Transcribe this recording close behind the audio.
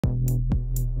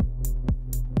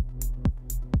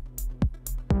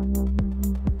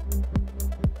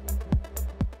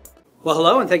Well,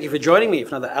 hello, and thank you for joining me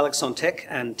for another Alex on Tech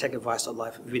and Tech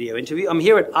Advice.live video interview. I'm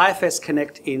here at IFS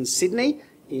Connect in Sydney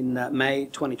in May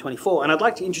 2024, and I'd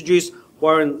like to introduce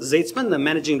Warren Zietsman, the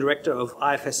Managing Director of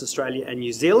IFS Australia and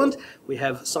New Zealand. We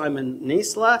have Simon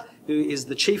Niesler, who is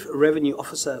the Chief Revenue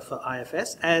Officer for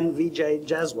IFS, and Vijay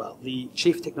Jaswal, the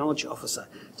Chief Technology Officer.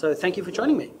 So thank you for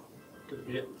joining me. Good to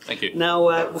be here. Thank you.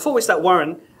 Now, before we start,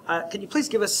 Warren, can you please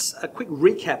give us a quick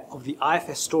recap of the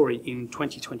IFS story in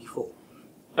 2024?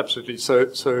 Absolutely. So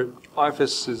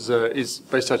IFS is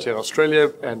based out here in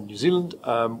Australia and New Zealand.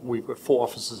 We've got 4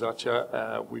 offices out here.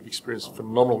 We've experienced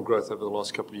phenomenal growth over the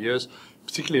last couple of years,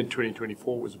 particularly in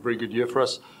 2024. It was a very good year for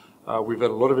us. We've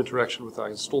had a lot of interaction with our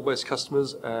install-based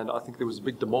customers, and I think there was a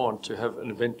big demand to have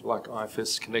an event like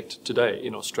IFS Connect today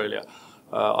in Australia.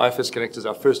 IFS Connect is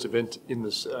our first event in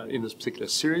this particular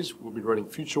series. We'll be running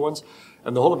future ones.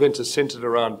 And the whole event is centered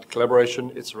around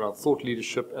collaboration. It's around thought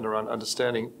leadership and around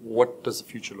understanding what does the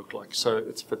future look like. So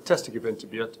it's a fantastic event to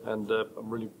be at, and I'm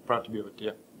really proud to be at it,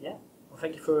 yeah. Yeah. Well,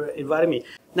 thank you for inviting me.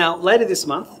 Now, later this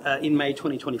month, in May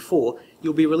 2024,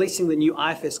 you'll be releasing the new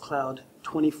IFS Cloud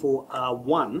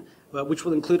 24R1, which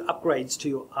will include upgrades to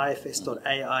your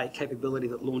IFS.ai capability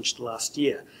that launched last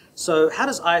year. So how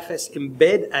does IFS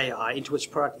embed AI into its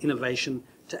product innovation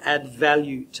to add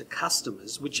value to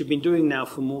customers, which you've been doing now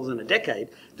for more than a decade,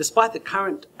 despite the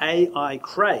current AI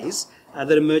craze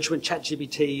that emerged when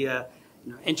ChatGPT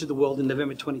entered the world in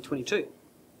November 2022?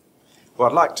 Well,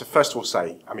 I'd like to first of all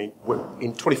say,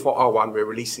 in 24R1, we're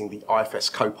releasing the IFS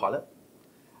Copilot,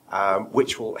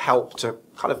 which will help to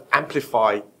kind of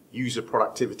amplify user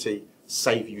productivity,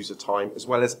 save user time, as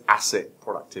well as asset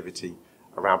productivity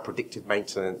around predictive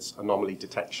maintenance, anomaly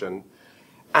detection.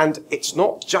 And it's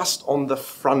not just on the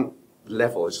front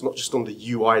level, it's not just on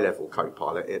the UI level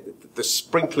Copilot. The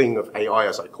sprinkling of AI,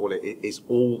 as I call it, is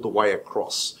all the way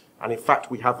across. And in fact,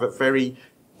 we have a very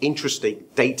interesting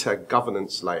data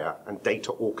governance layer and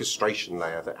data orchestration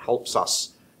layer that helps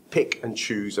us pick and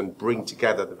choose and bring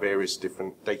together the various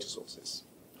different data sources.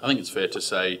 I think it's fair to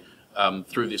say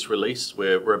through this release,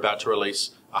 we're about to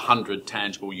release 100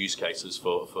 tangible use cases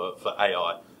for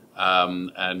AI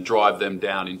and drive them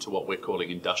down into what we're calling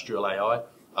industrial AI,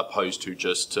 opposed to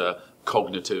just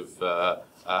cognitive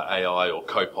AI or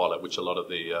Copilot, which a lot of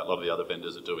the other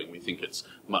vendors are doing. We think it's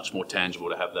much more tangible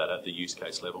to have that at the use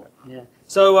case level. Yeah.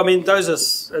 So, I mean,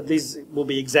 these will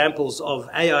be examples of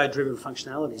AI-driven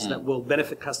functionalities that will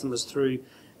benefit customers through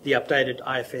the updated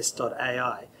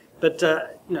IFS.ai. But,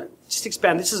 just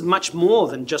expand, this is much more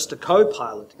than just a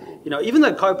Copilot. Even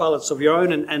though Copilots of your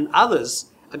own and others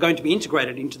are going to be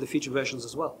integrated into the future versions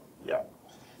as well. Yeah.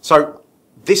 So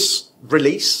this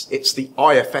release, it's the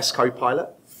IFS Copilot.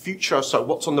 Future, so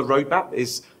what's on the roadmap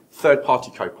is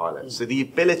third-party Copilot. So the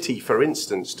ability, for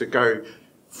instance, to go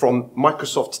from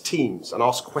Microsoft Teams and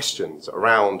ask questions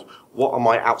around what are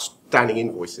my outstanding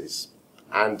invoices,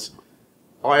 and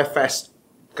IFS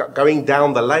going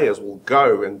down the layers will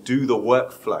go and do the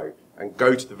workflow and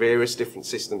go to the various different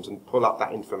systems and pull up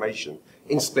that information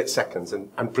in split seconds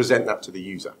and present that to the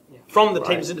user. Yeah. From the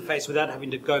Teams interface without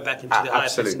having to go back into the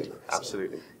IFS interface.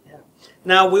 Absolutely. Yeah.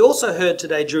 Now, we also heard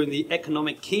today during the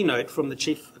economic keynote from the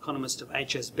chief economist of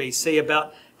HSBC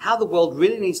about how the world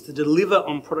really needs to deliver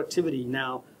on productivity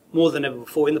now more than ever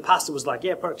before. In the past, it was like,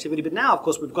 yeah, productivity, but now, of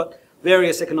course, we've got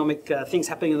various economic things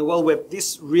happening in the world where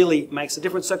this really makes a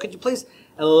difference. So could you please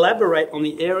elaborate on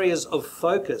the areas of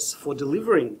focus for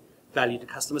delivering value to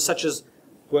customers, such as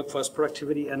workforce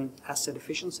productivity and asset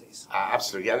efficiencies?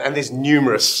 Absolutely, and there's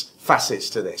numerous facets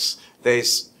to this.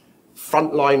 There's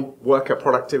frontline worker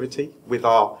productivity with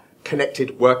our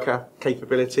connected worker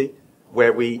capability,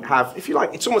 where we have, if you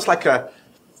like, it's almost like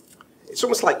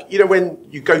when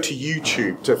you go to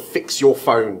YouTube to fix your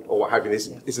phone or what have you,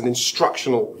 there's an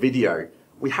instructional video.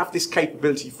 We have this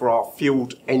capability for our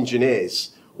field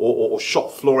engineers or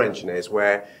shop floor engineers,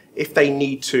 where if they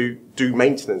need to do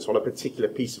maintenance on a particular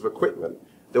piece of equipment,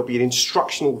 there'll be an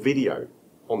instructional video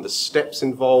on the steps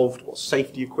involved, what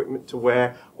safety equipment to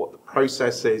wear, what the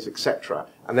process is, etc.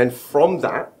 And then from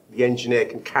that, the engineer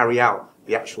can carry out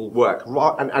the actual work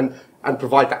and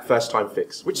provide that first-time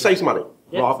fix, which saves money.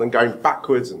 Yeah. Rather than going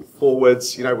backwards and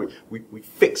forwards, we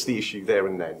fix the issue there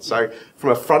and then. So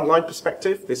from a frontline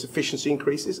perspective, this efficiency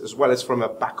increases, as well as from a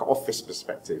back office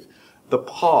perspective. The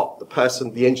part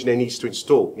the engineer needs to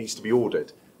install needs to be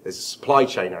ordered. There's a supply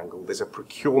chain angle, there's a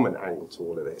procurement angle to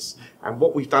all of this. And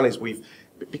what we've done is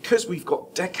because we've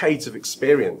got decades of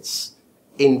experience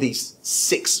in these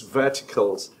 6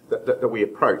 verticals that we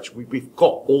approach, we've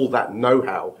got all that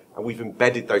know-how and we've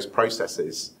embedded those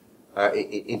processes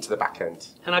into the back end.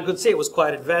 And I could see it was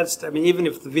quite advanced. I mean, even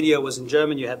if the video was in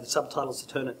German, you had the subtitles to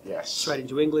turn it straight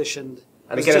into English. And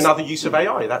again, another use of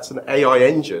AI. That's an AI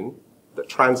engine that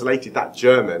translated that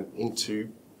German into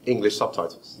English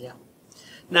subtitles. Yeah.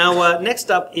 Now,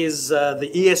 next up is the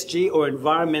ESG, or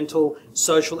environmental,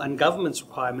 social and governance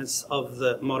requirements of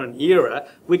the modern era,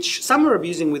 which some are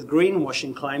abusing with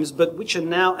greenwashing claims, but which are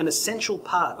now an essential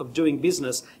part of doing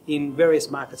business in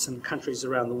various markets and countries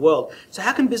around the world. So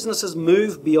how can businesses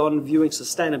move beyond viewing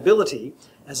sustainability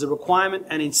as a requirement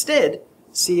and instead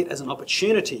see it as an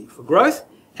opportunity for growth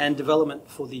and development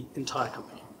for the entire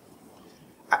company?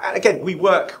 And again, we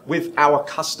work with our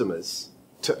customers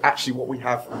to actually what we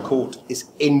have called is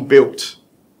inbuilt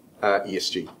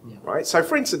ESG, right? So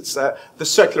for instance, the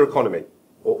circular economy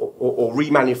or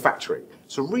remanufacturing.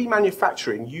 So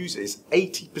remanufacturing uses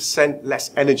 80%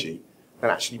 less energy than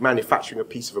actually manufacturing a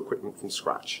piece of equipment from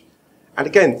scratch. And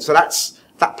again, so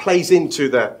that plays into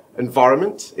the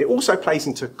environment. It also plays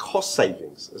into cost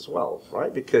savings as well,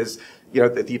 right? Because, you know,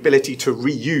 the ability to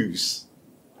reuse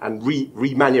and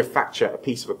remanufacture a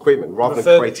piece of equipment rather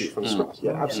than create it from scratch.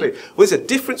 Yeah, absolutely. Well, there's a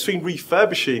difference between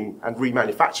refurbishing and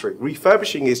remanufacturing.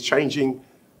 Refurbishing is changing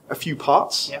a few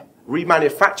parts. Yeah.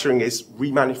 Remanufacturing is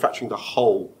remanufacturing the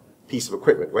whole piece of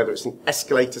equipment, whether it's an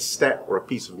escalator step or a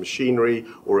piece of machinery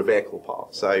or a vehicle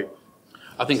part. So,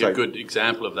 I think a good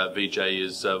example of that, Vijay,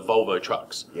 is Volvo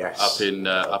trucks up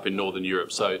in Northern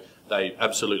Europe. So they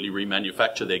absolutely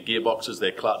remanufacture their gearboxes,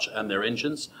 their clutch, and their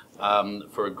engines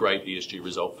for a great ESG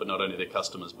result for not only their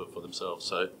customers but for themselves.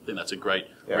 So I think that's a great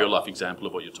real-life example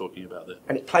of what you're talking about there.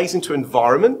 And it plays into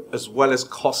environment as well as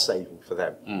cost saving for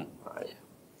them. Right.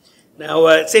 Now,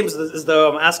 it seems as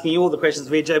though I'm asking you all the questions,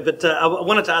 Vijay, but I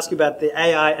wanted to ask you about the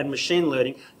AI and machine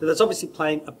learning. That's obviously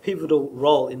playing a pivotal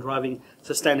role in driving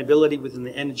sustainability within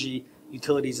the energy,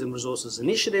 utilities and resources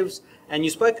initiatives. And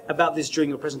you spoke about this during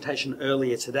your presentation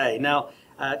earlier today. Now,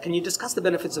 can you discuss the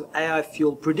benefits of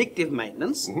AI-fueled predictive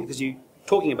maintenance? Because you're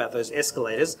talking about those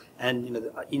escalators, and you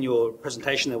know, in your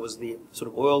presentation there was the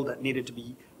sort of oil that needed to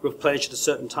be replenished at a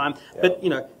certain time. But you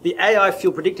know, the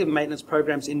AI-fueled predictive maintenance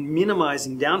programs in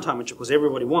minimizing downtime, which of course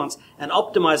everybody wants, and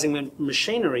optimizing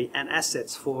machinery and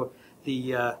assets for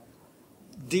the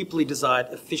deeply desired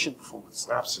efficient performance.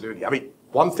 Absolutely. I mean,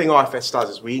 one thing IFS does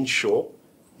is we ensure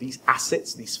these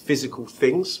assets, these physical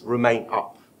things, remain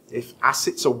up. If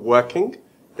assets are working,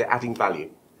 they're adding value.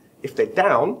 If they're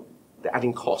down, they're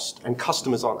adding cost, and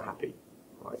customers aren't happy.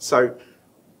 Right? So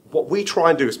what we try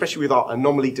and do, especially with our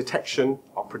anomaly detection,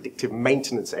 our predictive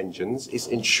maintenance engines, is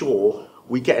ensure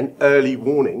we get an early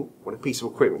warning when a piece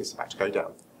of equipment is about to go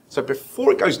down. So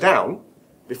before it goes down,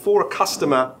 before a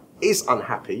customer is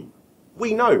unhappy,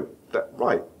 we know that,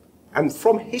 right, and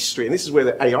from history, and this is where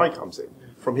the AI comes in,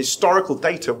 from historical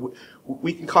data,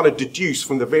 we can kind of deduce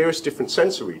from the various different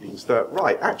sensor readings that,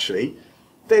 right, actually,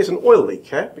 there's an oil leak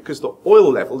here because the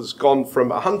oil level has gone from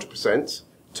 100%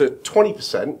 to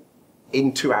 20%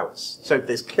 in 2 hours. So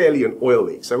there's clearly an oil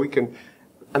leak. So we can,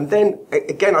 and then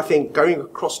again, I think going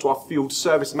across to our field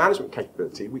service management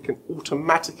capability, we can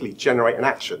automatically generate an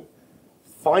action,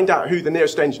 find out who the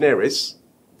nearest engineer is,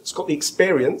 that's got the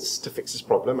experience to fix this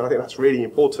problem, and I think that's really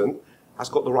important, has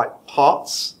got the right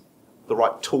parts, the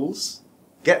right tools,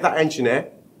 get that engineer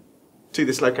to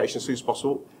this location as soon as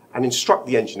possible, and instruct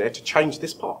the engineer to change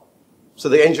this part. So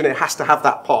the engineer has to have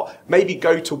that part. Maybe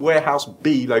go to warehouse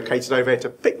B located over here to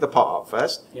pick the part up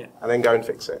first, and then go and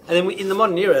fix it. And then in the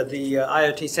modern era, the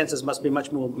IoT sensors must be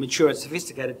much more mature and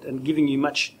sophisticated and giving you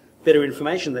much better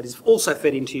information that is also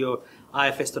fed into your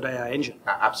IFS.ai engine.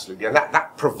 Absolutely, and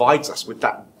that provides us with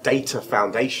that data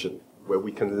foundation where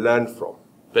we can learn from.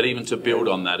 But even to build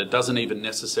on that, it doesn't even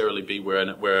necessarily be where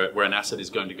an asset is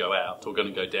going to go out or going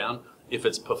to go down. If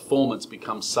its performance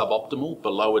becomes suboptimal,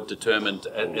 below a determined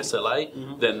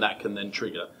SLA, then that can then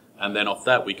trigger. And then off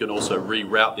that, we can also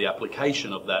reroute the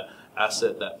application of that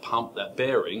asset, that pump, that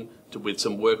bearing, with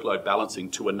some workload balancing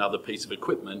to another piece of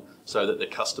equipment so that the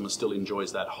customer still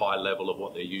enjoys that high level of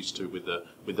what they're used to with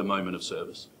the moment of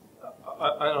service.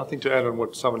 I think to add on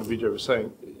what Simon and Vijay were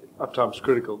saying, uptime is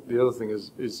critical. The other thing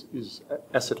is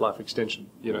asset life extension.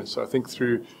 You know, so I think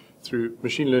through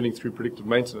machine learning, through predictive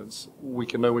maintenance, we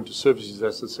can know when to service these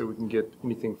assets so we can get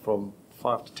anything from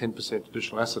 5 to 10%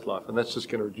 additional asset life, and that's just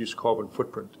going to reduce carbon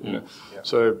footprint. You know?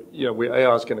 So, you know, where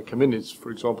AI is going to come in is, for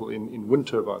example, in wind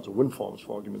turbines or wind farms,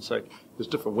 for argument's sake, there's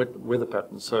different weather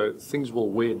patterns, so things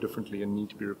will wear differently and need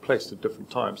to be replaced at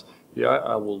different times. The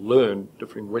AI will learn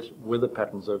different weather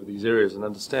patterns over these areas and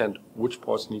understand which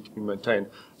parts need to be maintained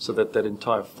so that that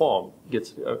entire farm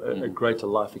gets a greater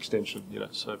life extension, you know,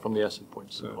 so from the asset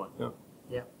point. So,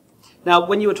 Now,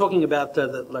 when you were talking about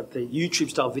the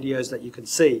YouTube-style videos that you can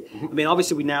see, I mean,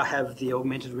 obviously we now have the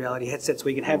augmented reality headsets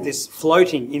where you can have this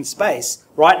floating in space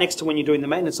right next to when you're doing the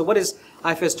maintenance. So what is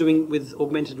IFS doing with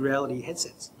augmented reality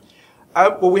headsets?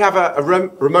 Well, we have a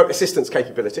remote assistance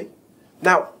capability.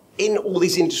 Now, in all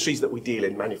these industries that we deal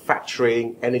in,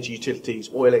 manufacturing, energy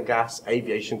utilities, oil and gas,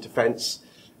 aviation, defence,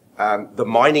 the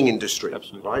mining industry,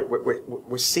 absolutely, right?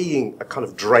 We're seeing a kind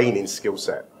of drain in skill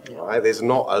set. Right? There's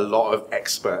not a lot of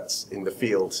experts in the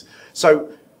field.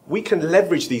 So we can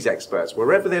leverage these experts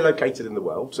wherever they're located in the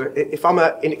world. So if I'm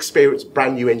an inexperienced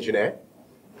brand new engineer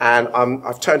and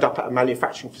I've turned up at a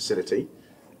manufacturing facility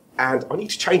and I need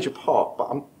to change a part, but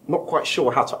I'm not quite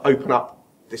sure how to open up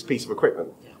this piece of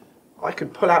equipment, I can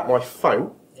pull out my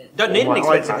phone. Don't need an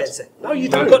expensive headset. No, you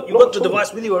don't. You've got the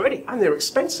device with you already. And they're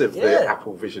expensive, the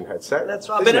Apple Vision headset. That's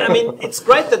right. But I mean, it's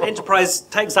great that enterprise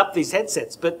takes up these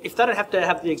headsets, but if they don't have to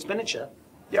have the expenditure,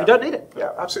 you don't need it.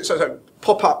 Yeah, absolutely. So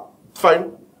pop up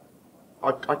phone.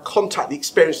 I contact the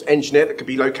experienced engineer that could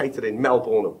be located in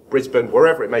Melbourne or Brisbane,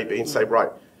 wherever it may be, and say, right,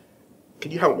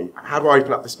 can you help me? How do I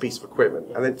open up this piece of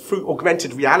equipment? And then through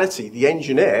augmented reality, the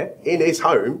engineer in his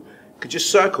home could just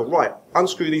circle, right,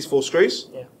 unscrew these 4 screws,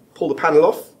 pull the panel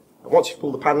off. And once you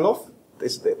pull the panel off,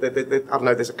 there's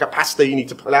a capacitor you need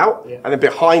to pull out, and then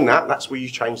behind that, that's where you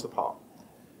change the part.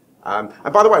 And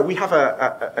by the way, we have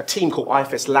a team called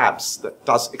IFS Labs that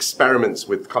does experiments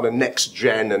with kind of next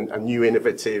gen and new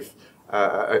innovative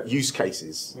use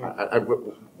cases. And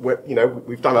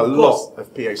we've done a lot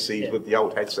of POCs with the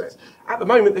old headsets. At the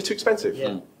moment, they're too expensive.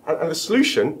 And the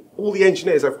solution, all the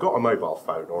engineers have got a mobile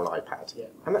phone or an iPad.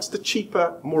 And that's the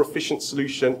cheaper, more efficient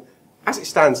solution as it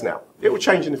stands now. It will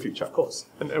change in the future. Of course.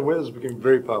 And where this is becoming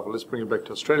very powerful, let's bring it back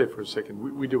to Australia for a second.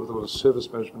 We deal with a lot of service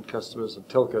management customers and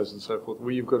telcos and so forth,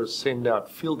 where you've got to send out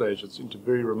field agents into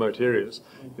very remote areas.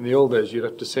 In the old days, you'd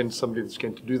have to send somebody that's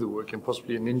going to do the work and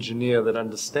possibly an engineer that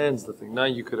understands the thing. Now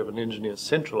you could have an engineer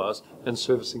centralized and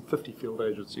servicing 50 field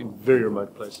agents in very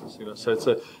remote places.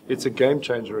 So it's a game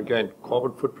changer again.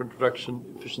 Carbon footprint reduction,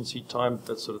 efficiency, time,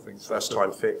 that sort of thing. First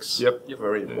time fix. Yep.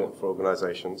 Very important for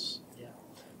organizations.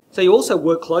 So you also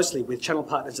work closely with channel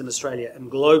partners in Australia and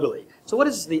globally. So what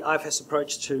is the IFS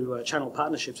approach to channel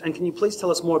partnerships? And can you please tell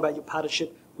us more about your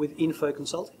partnership with Info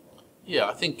Consulting? Yeah,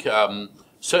 I think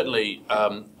certainly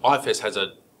IFS has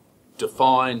a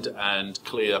defined and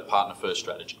clear partner-first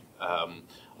strategy. I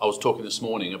was talking this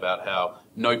morning about how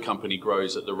no company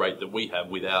grows at the rate that we have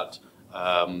without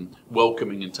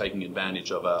welcoming and taking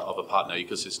advantage of a partner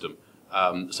ecosystem.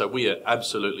 So we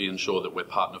absolutely ensure that we're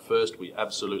partner-first. We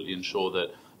absolutely ensure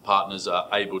that partners are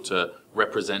able to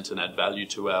represent and add value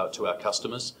to our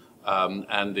customers,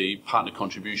 and the partner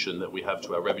contribution that we have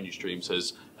to our revenue streams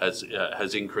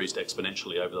has increased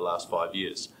exponentially over the last 5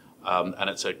 years, and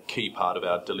it's a key part of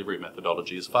our delivery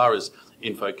methodology. As far as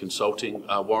Info Consulting,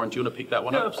 Warren, do you want to pick that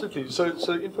one up? Yeah, absolutely.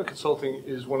 So Info Consulting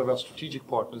is one of our strategic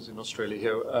partners in Australia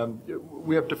here.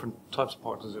 We have different types of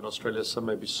partners in Australia. Some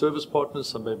may be service partners,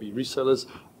 some may be resellers.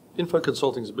 Info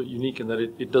Consulting is a bit unique in that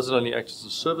it doesn't only act as a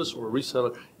service or a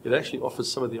reseller, it actually offers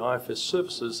some of the IFS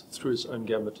services through its own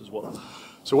gambit as well.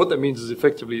 So what that means is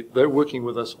effectively they're working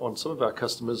with us on some of our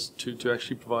customers to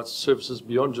actually provide services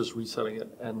beyond just reselling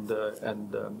it and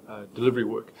delivery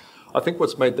work. I think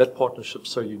what's made that partnership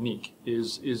so unique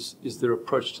is their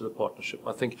approach to the partnership.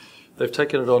 I think they've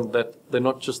taken it on that they're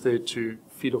not just there to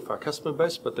feed off our customer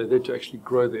base, but they're there to actually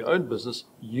grow their own business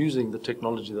using the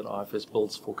technology that IFS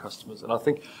builds for customers. And I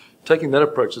think taking that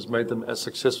approach has made them as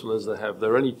successful as they have.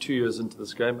 They're only 2 years into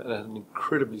this game and had an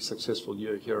incredibly successful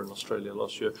year here in Australia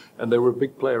last year. And they were a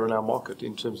big player in our market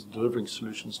in terms of delivering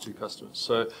solutions to customers.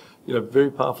 So,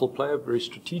 very powerful player, very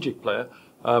strategic player.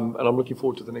 And I'm looking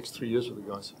forward to the next 3 years with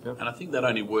the guys. Yeah. And I think that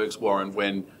only works, Warren,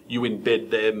 when you embed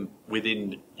them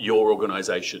within your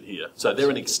organisation here. So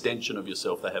they're an extension of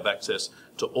yourself. They have access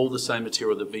to all the same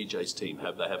material that Vijay's team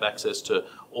have. They have access to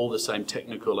all the same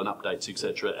technical and updates,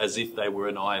 etc., as if they were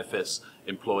an IFS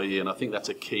employee. And I think that's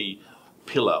a key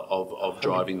pillar of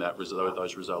driving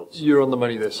those results. You're on the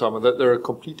money there, Simon. That they're a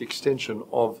complete extension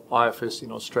of IFS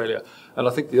in Australia. And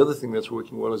I think the other thing that's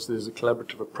working well is there's a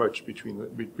collaborative approach between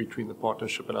the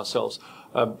partnership and ourselves.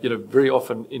 Very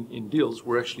often in deals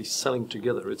we're actually selling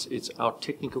together. It's our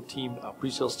technical team, our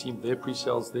pre-sales team, their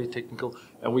pre-sales, their technical,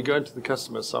 and we go into the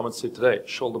customer, as Simon said today,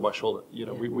 shoulder by shoulder.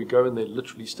 We go in there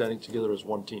literally standing together as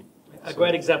one team. A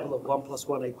great example of 1 +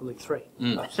 1 = 3.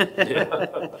 And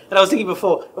I was thinking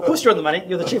before, of course you're on the money,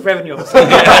 you're the Chief Revenue Officer.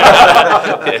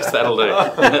 Yes, that'll do.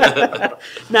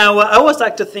 Now, I always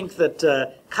like to think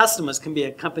that customers can be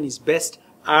a company's best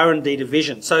R&D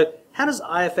division. So how does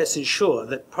IFS ensure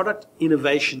that product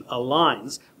innovation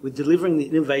aligns with delivering the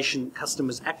innovation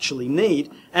customers actually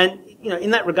need? And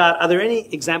in that regard, are there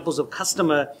any examples of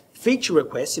customer feature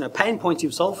requests, pain points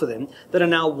you've solved for them, that are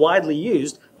now widely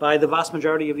used by the vast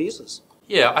majority of users?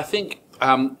 Yeah, I think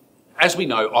as we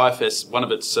know, IFS, one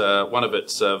of its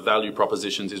value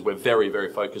propositions is we're very,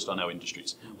 very focused on our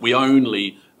industries. We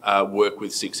only work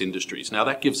with 6 industries. Now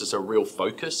that gives us a real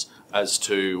focus as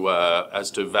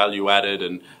to value added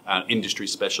and industry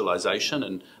specialization.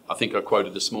 And I think I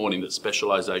quoted this morning that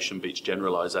specialization beats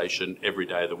generalization every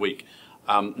day of the week.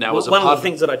 Now, as one of the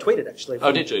things that I tweeted actually.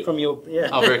 Oh, did you? From your, yeah.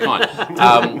 Oh, very kind.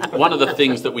 One of the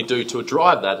things that we do to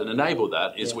drive that and enable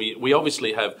that is we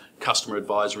obviously have customer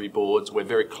advisory boards. We're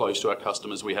very close to our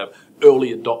customers. We have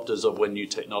early adopters of when new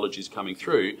technology is coming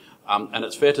through. And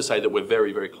it's fair to say that we're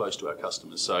very, very close to our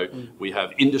customers. So we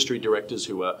have industry directors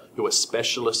who are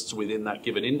specialists within that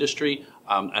given industry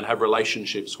and have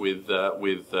relationships with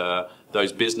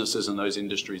those businesses and those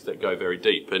industries that go very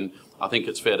deep. And I think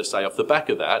it's fair to say off the back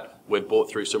of that, we've brought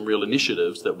through some real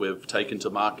initiatives that we've taken to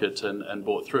market and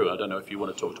brought through. I don't know if you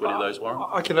want to talk to any of those, Warren.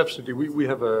 I can absolutely. We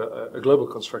have a global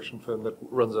construction firm that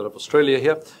runs out of Australia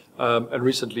here. And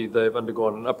recently they've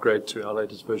undergone an upgrade to our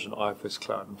latest version, IFS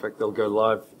Cloud. In fact, they'll go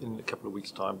live in a couple of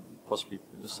weeks' time, possibly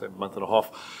in the same month and a half.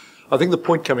 I think the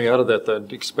point coming out of that, though, and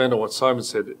to expand on what Simon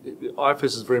said,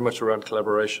 IFS is very much around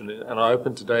collaboration. And I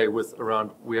opened today with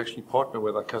around, we actually partner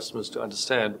with our customers to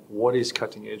understand what is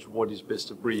cutting edge, what is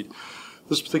best of breed.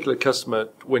 This particular customer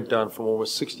went down from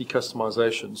almost 60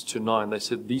 customizations to 9. They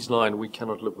said, these 9 we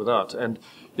cannot live without. And,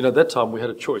 at that time we had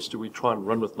a choice. Do we try and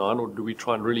run with 9 or do we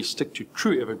try and really stick to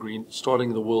true evergreen,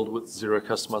 starting the world with 0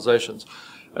 customizations?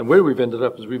 And where we've ended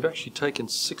up is we've actually taken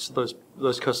 6 of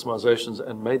those customizations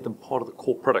and made them part of the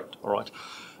core product, all right?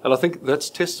 And I think that's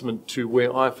testament to where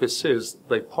IFS says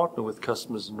they partner with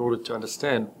customers in order to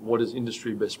understand what is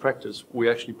industry best practice. We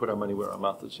actually put our money where our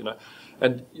mouth is,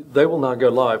 And they will now go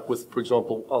live with, for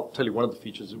example, I'll tell you one of the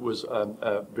features. It was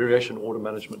variation order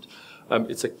management.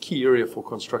 It's a key area for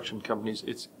construction companies.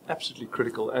 It's absolutely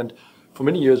critical. And for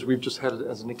many years, we've just had it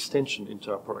as an extension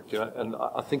into our product, And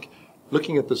I think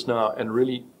looking at this now and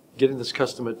really getting this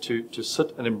customer to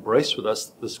sit and embrace with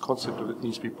us this concept of it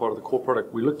needs to be part of the core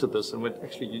product. We looked at this and went,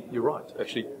 actually, you're right.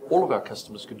 Actually, all of our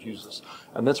customers could use this.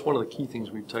 And that's one of the key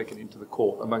things we've taken into the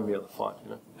core among the other 5,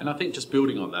 And I think just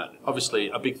building on that, obviously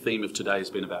a big theme of today has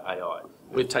been about AI.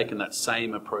 We've taken that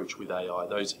same approach with AI.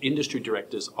 Those industry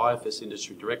directors, IFS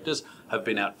industry directors, have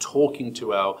been out talking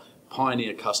to our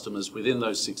pioneer customers within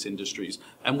those 6 industries,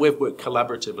 and we've worked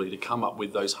collaboratively to come up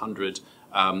with those 100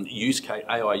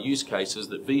 AI use cases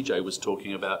that Vijay was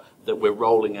talking about that we're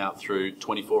rolling out through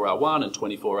 24-hour 1 and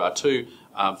 24-hour 2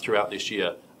 throughout this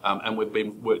year, and we've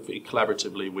been working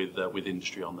collaboratively with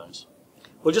industry on those.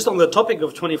 Well, just on the topic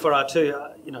of 24-hour 2,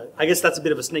 I guess that's a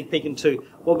bit of a sneak peek into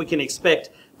what we can expect.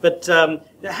 But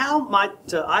how might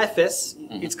IFS,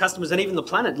 its customers, and even the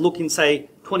planet look in, say,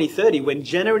 2030 when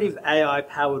generative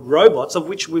AI-powered robots, of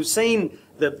which we've seen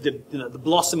the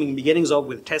blossoming beginnings of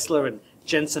with Tesla and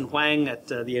Jensen Huang at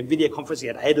the NVIDIA conference. He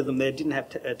had 8 of them there, didn't have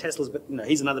Teslas, but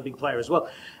he's another big player as well.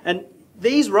 And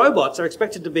these robots are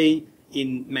expected to be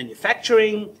in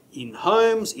manufacturing, in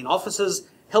homes, in offices,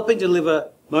 helping deliver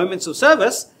moments of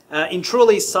service in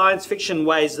truly science fiction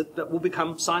ways that will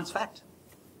become science fact.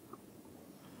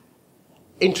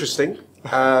 Interesting.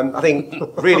 I think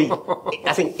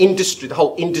industry, the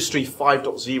whole Industry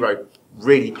 5.0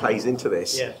 really plays into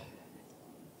this. Yeah.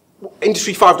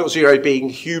 Industry 5.0 being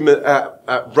human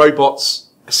robots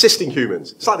assisting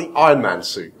humans. It's like the Iron Man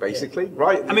suit, basically,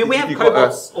 right? I mean, we have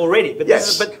cobots already, but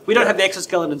but we don't have the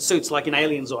exoskeleton suits like in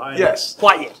Aliens or Iron Man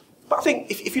quite yet. But I think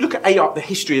if you look at AI, the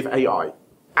history of AI,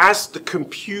 as the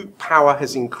compute power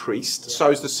has increased, so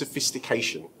has the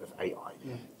sophistication of AI.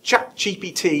 Yeah.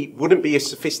 ChatGPT wouldn't be as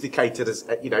sophisticated as,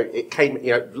 it came,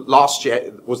 last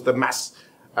year was the mass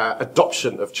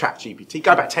adoption of ChatGPT.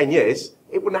 Go back 10 years,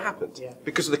 it wouldn't have happened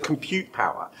because of the compute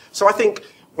power. So I think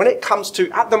when it comes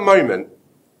to, at the moment,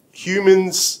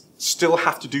 humans still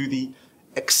have to do the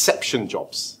exception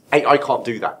jobs. AI can't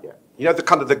do that yet. The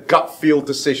kind of the gut feel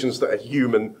decisions that a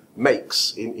human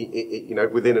makes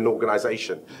within an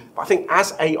organization. But I think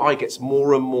as AI gets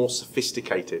more and more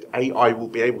sophisticated, AI will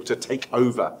be able to take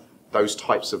over those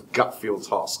types of gut feel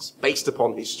tasks based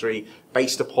upon history,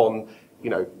 based upon,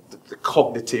 the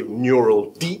cognitive neural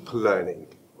deep learning,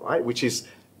 right? Which is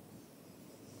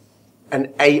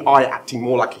an AI acting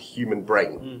more like a human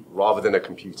brain rather than a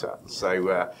computer.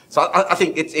 So I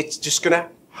think it's just going to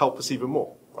help us even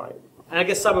more, right? And I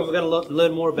guess, Simon, we're going to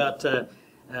learn more about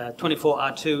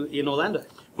 24R2 in Orlando.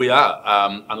 We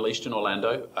are Unleashed in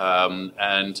Orlando,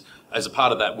 and as a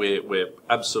part of that, we're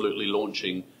absolutely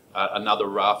launching another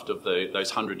raft of those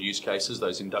 100 use cases,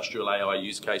 those industrial AI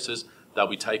use cases. They'll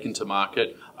be taken to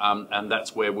market, and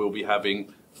that's where we'll be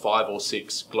having 5 or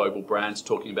 6 global brands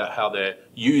talking about how they're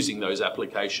using those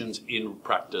applications in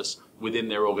practice within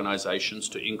their organizations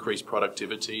to increase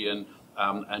productivity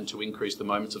and to increase the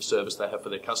moments of service they have for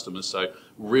their customers. So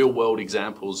real world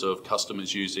examples of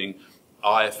customers using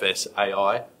IFS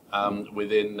AI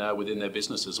within their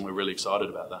businesses, and we're really excited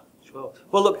about that. Sure.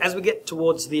 Well, look, as we get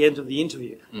towards the end of the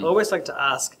interview, I always like to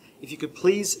ask if you could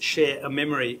please share a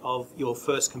memory of your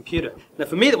first computer. Now,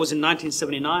 for me, that was in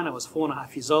 1979. I was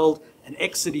 4.5 years old, an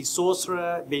Exidy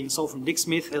Sorcerer being sold from Dick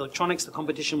Smith Electronics. The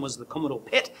competition was the Commodore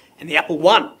PET and the Apple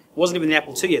I. It wasn't even the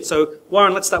Apple II yet. So,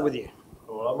 Warren, let's start with you.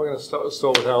 Well, I'm not going to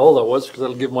start with how old I was because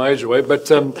that'll give my age away.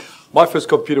 But my first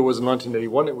computer was in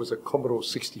 1981. It was a Commodore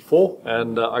 64,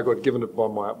 and I got given it by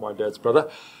my dad's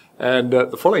brother. And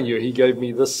the following year, he gave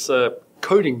me this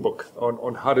coding book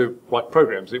on how to write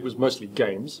programs. It was mostly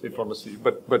games, if honestly.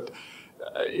 But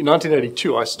in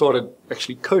 1982, I started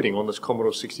actually coding on this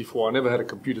Commodore 64. I never had a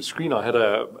computer screen. I had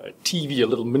a TV, a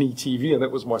little mini TV, and that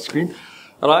was my screen.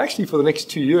 And I actually, for the next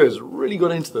 2 years, really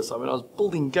got into this. I mean, I was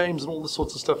building games and all this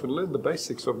sorts of stuff and learned the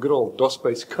basics of good old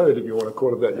DOS-based code, if you want to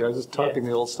call it that, just typing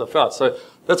the old stuff out. So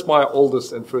that's my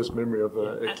oldest and first memory of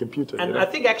a computer. And I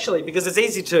think actually, because it's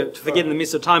easy to forget in the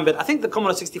midst of time, but I think the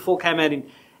Commodore 64 came out in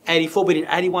 84, but in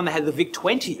 81 they had the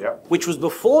VIC-20, which was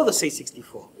before the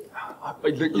C64.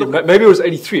 Maybe it was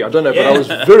 83, I don't know, but I was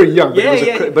very young.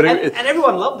 But and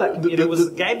everyone loved that computer. It was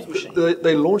a games machine.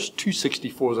 They launched 2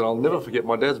 64s, and I'll never forget,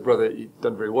 my dad's brother, he'd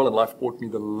done very well in life, bought me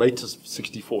the latest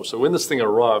 64. So when this thing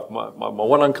arrived, my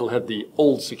one uncle had the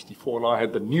old 64, and I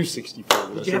had the new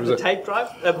 64. Did you have the tape drive?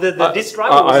 The disc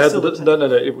drive?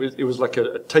 No, it was like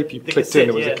a tape you clicked in.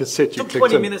 It was a cassette you clicked in. It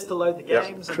took 20 minutes to load the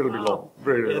games. Incredibly long.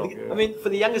 Very long. I mean, for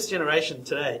the youngest generation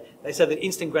today, they say that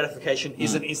instant gratification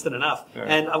isn't instant enough.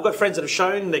 And I've got friends that have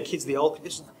shown their kids the old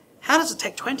conditions. How does it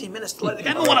take 20 minutes to load the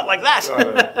game? I want it like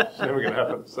that. It's never going to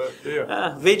happen. So,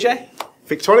 Vijay?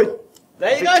 VIC-20.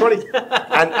 There you go.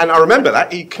 and I remember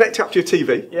that. You connect it up to your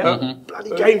TV.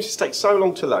 Bloody games just take so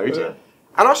long to load.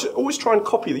 And I should always try and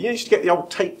copy them. You used to get the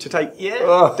old tape to tape.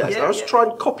 I was trying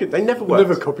to copy it. They never worked.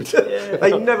 Never copied it.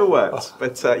 They never worked.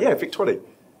 But VIC-20.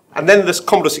 And then this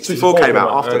Commodore 64 came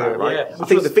out after that, right? I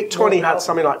think the VIC-20 had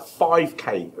something like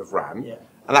 5K of RAM.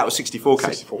 And that was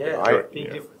 64K. Right?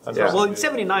 Big difference. Well, in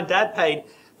 79, Dad paid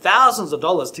thousands of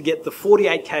dollars to get the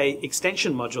 48K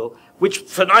extension module, which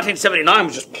for 1979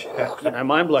 was just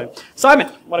mind-blowing. Simon,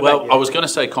 what about you? I was going to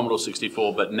say Commodore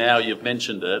 64, but now you've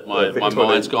mentioned it, my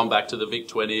mind's gone back to the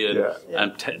VIC-20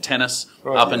 and tennis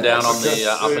up and down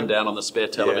on the spare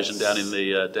television down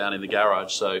in the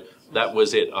garage. So that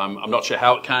was it. I'm not sure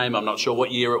how it came. I'm not sure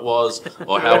what year it was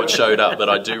or how it showed up, but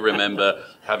I do remember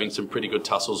having some pretty good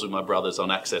tussles with my brothers on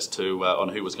access to on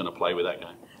who was going to play with that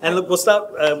game. And look, we'll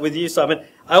start with you, Simon.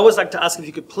 I always like to ask if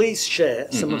you could please share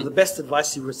some of the best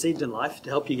advice you received in life to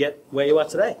help you get where you are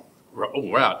today.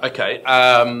 Oh, right. Okay.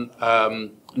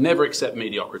 Never accept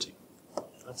mediocrity.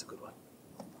 That's a good one.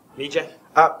 Vijay?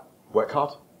 Work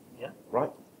hard. Yeah.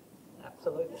 Right.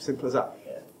 Absolutely. Simple as that.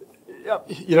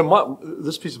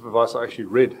 This piece of advice I actually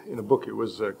read in a book. It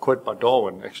was a quote by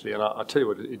Darwin, actually, and I tell you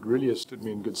what, it really has stood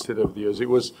me in good stead over the years.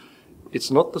 It's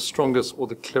not the strongest or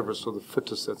the cleverest or the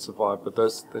fittest that survive, but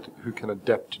those who can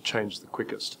adapt to change the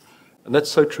quickest. And that's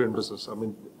so true in business. I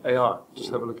mean, AI,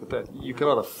 just have a look at that. You can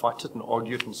either fight it and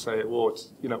argue it and say, well,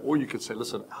 it's, or you could say,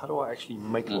 listen, how do I actually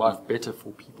make life better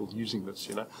for people using this,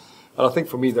 And I think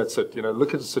for me, that's it.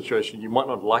 Look at the situation. You might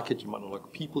not like it. You might not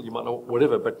like people. You might not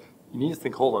whatever, but you need to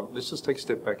think, hold on, let's just take a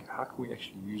step back. How can we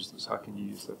actually use this? How can you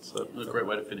use that? So, a great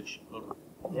way to finish.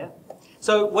 Yeah.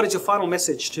 So what is your final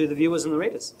message to the viewers and the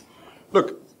readers?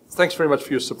 Look, thanks very much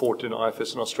for your support in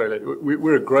IFS in Australia.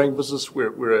 We're a growing business.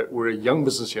 We're a young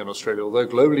business here in Australia. Although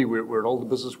globally we're an older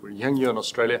business, we're young here in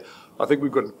Australia. I think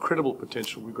we've got incredible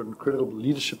potential. We've got an incredible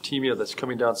leadership team here that's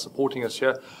coming down supporting us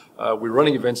here. We're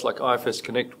running events like IFS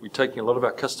Connect. We're taking a lot of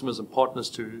our customers and partners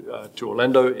to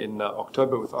Orlando in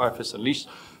October with IFS Unleashed.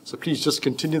 So please just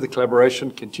continue the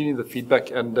collaboration, continue the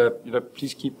feedback, and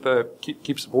please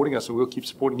keep supporting us, and we'll keep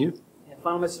supporting you. Yeah,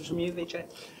 final message from you, Vijay.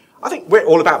 I think we're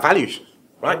all about value,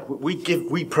 right?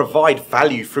 We provide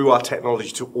value through our technology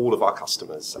to all of our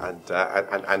customers, and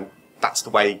that's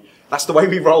the way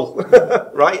we roll,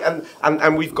 right?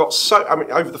 And we've got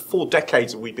over the 4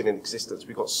 decades that we've been in existence,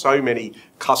 we've got so many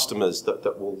customers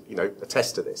that will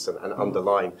attest to this and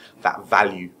underline that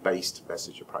value-based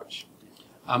message approach.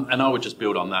 And I would just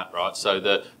build on that, right? So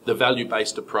the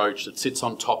value-based approach that sits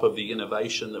on top of the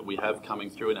innovation that we have coming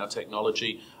through in our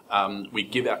technology, we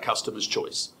give our customers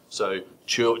choice. So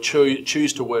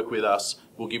choose to work with us.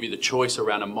 We'll give you the choice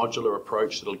around a modular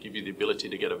approach that'll give you the ability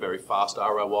to get a very fast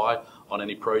ROI on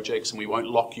any projects, and we won't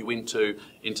lock you into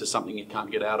something you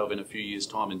can't get out of in a few years'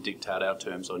 time and dictate our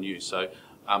terms on you. So,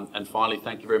 and finally,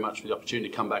 thank you very much for the opportunity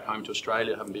to come back home to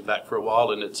Australia. I haven't been back for a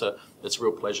while, and it's a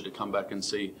real pleasure to come back and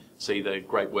see the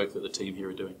great work that the team here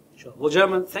are doing. Sure. Well,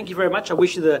 gentlemen, thank you very much. I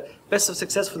wish you the best of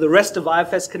success for the rest of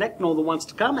IFS Connect and all the ones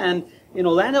to come, and in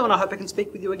Orlando, and I hope I can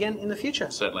speak with you again in the future.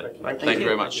 Certainly. Right, Thank you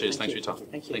very much. Cheers. Thanks for your time.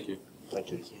 Thank you. Thank you.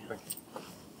 Thank you. Thank you.